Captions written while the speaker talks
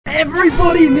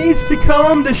Everybody needs to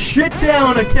calm the shit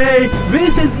down, okay?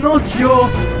 This is not your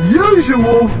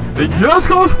usual Just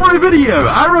Cause 3 video.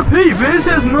 I repeat, this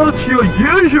is not your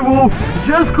usual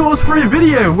Just Cause 3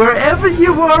 video. Wherever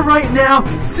you are right now,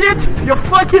 sit your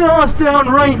fucking ass down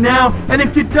right now, and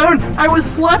if you don't, I will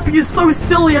slap you so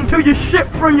silly until you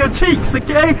shit from your cheeks,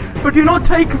 okay? But do not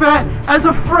take that as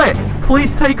a threat.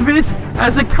 Please take this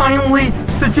as a kindly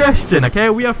suggestion, okay?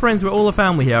 We are friends, we're all a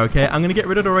family here, okay? I'm gonna get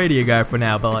rid of the radio guy for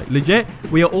now, but like, legit,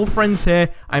 we are all friends here.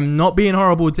 I'm not being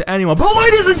horrible to anyone. But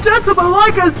ladies and gentlemen,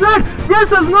 like I said,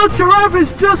 this is not your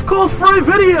average Just Cause 3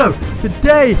 video.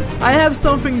 Today, I have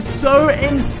something so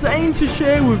insane to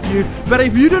share with you that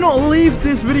if you do not leave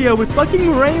this video with fucking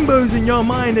rainbows in your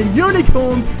mind and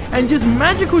unicorns and just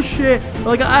magical shit,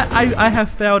 like I have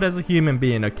failed as a human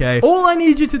being, okay? All I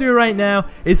need you to do right now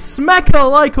is smack a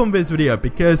like on this video,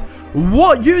 because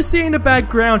what you see in the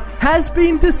background has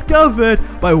been discovered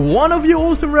by one of you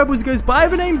awesome rebels who goes by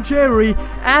the name Jerry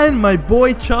and my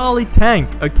boy Charlie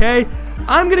Tank, okay?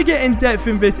 I'm gonna get in depth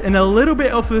in this in a little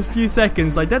bit of a few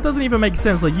seconds. Like, that doesn't even make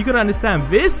sense. Like, you gotta understand,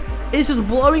 this is just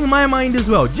blowing my mind as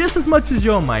well, just as much as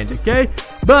your mind, okay?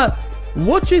 But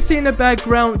what you see in the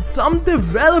background, some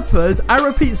developers, I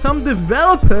repeat, some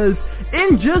developers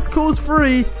in Just Cause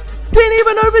 3 didn't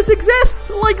even know this exists.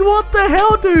 Like, what the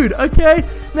hell, dude? Okay,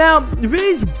 now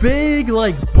these big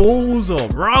like balls or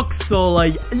rocks, or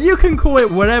like, you can call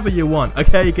it whatever you want,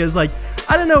 okay? Because like,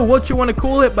 I don't know what you want to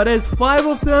call it, but there's 5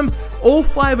 of them. All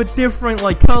 5 are different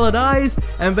like colored eyes,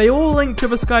 and they all link to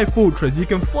the Sky Fortress. You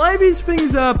can fly these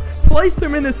things up, place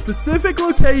them in a specific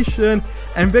location,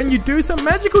 and then you do some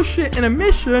magical shit in a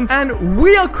mission, and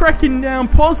we are cracking down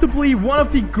possibly one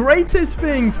of the greatest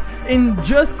things in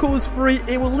Just Cause 3.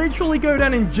 It will literally go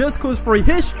down in Just Cause 3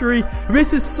 history.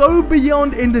 This is so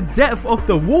beyond in the depth of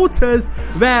the waters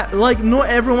that like not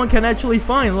everyone can actually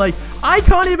find. Like, I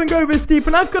can't even go this deep,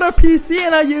 and I've got a PC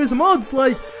and I use mods.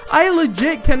 Like, I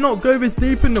legit cannot go this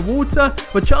deep in the water,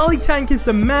 but Charlie Tank is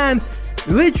the man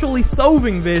literally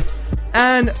solving this.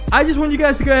 And I just want you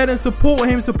guys to go ahead and support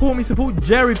him, support me, support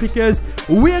Jerry, because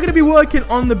we are going to be working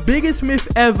on the biggest myth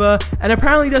ever. And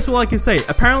apparently that's all I can say.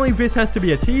 Apparently this has to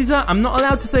be a teaser. I'm not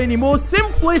allowed to say anymore,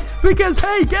 simply because,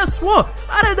 hey, guess what?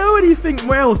 I don't know anything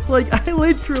else. Like, I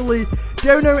literally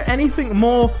don't know anything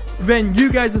more than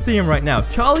you guys are seeing right now.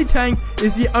 Charlie Tank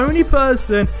is the only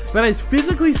person that has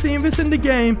physically seen this in the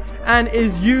game and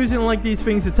is using like these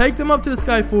things to take them up to the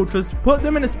Sky Fortress, put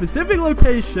them in a specific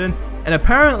location, and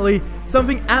apparently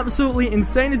something absolutely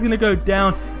insane is going to go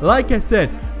down. Like I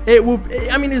said, it will,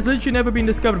 I mean, it's literally never been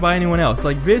discovered by anyone else.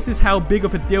 Like, this is how big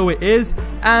of a deal it is.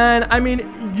 And I mean,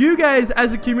 you guys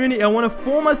as a community, I want to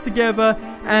form us together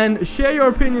and share your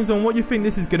opinions on what you think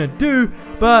this is gonna do.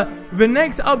 But the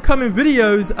next upcoming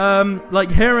videos,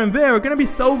 like here and there, are gonna be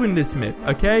solving this myth,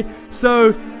 okay?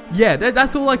 So yeah,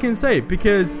 that's all I can say,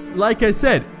 because like I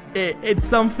said, it's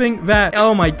something that,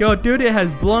 oh my god, dude, it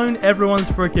has blown everyone's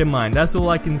freaking mind. That's all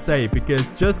I can say, because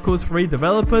Just Cause 3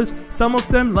 developers, some of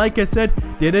them, like I said,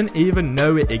 didn't even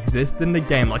know it exists in the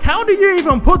game. Like, how do you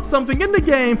even put something in the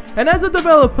game and as a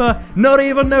developer not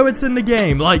even know it's in the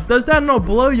game? Like, does that not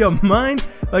blow your mind?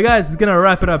 But guys, it's gonna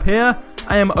wrap it up here.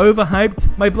 I am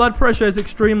overhyped. My blood pressure is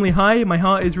extremely high. My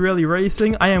heart is really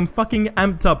racing. I am fucking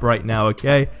amped up right now,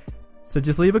 okay? So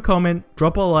just leave a comment,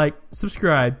 drop a like,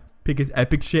 subscribe, because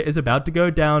epic shit is about to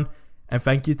go down. And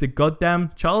thank you to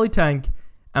goddamn Charlie Tank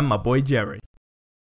and my boy Jerry.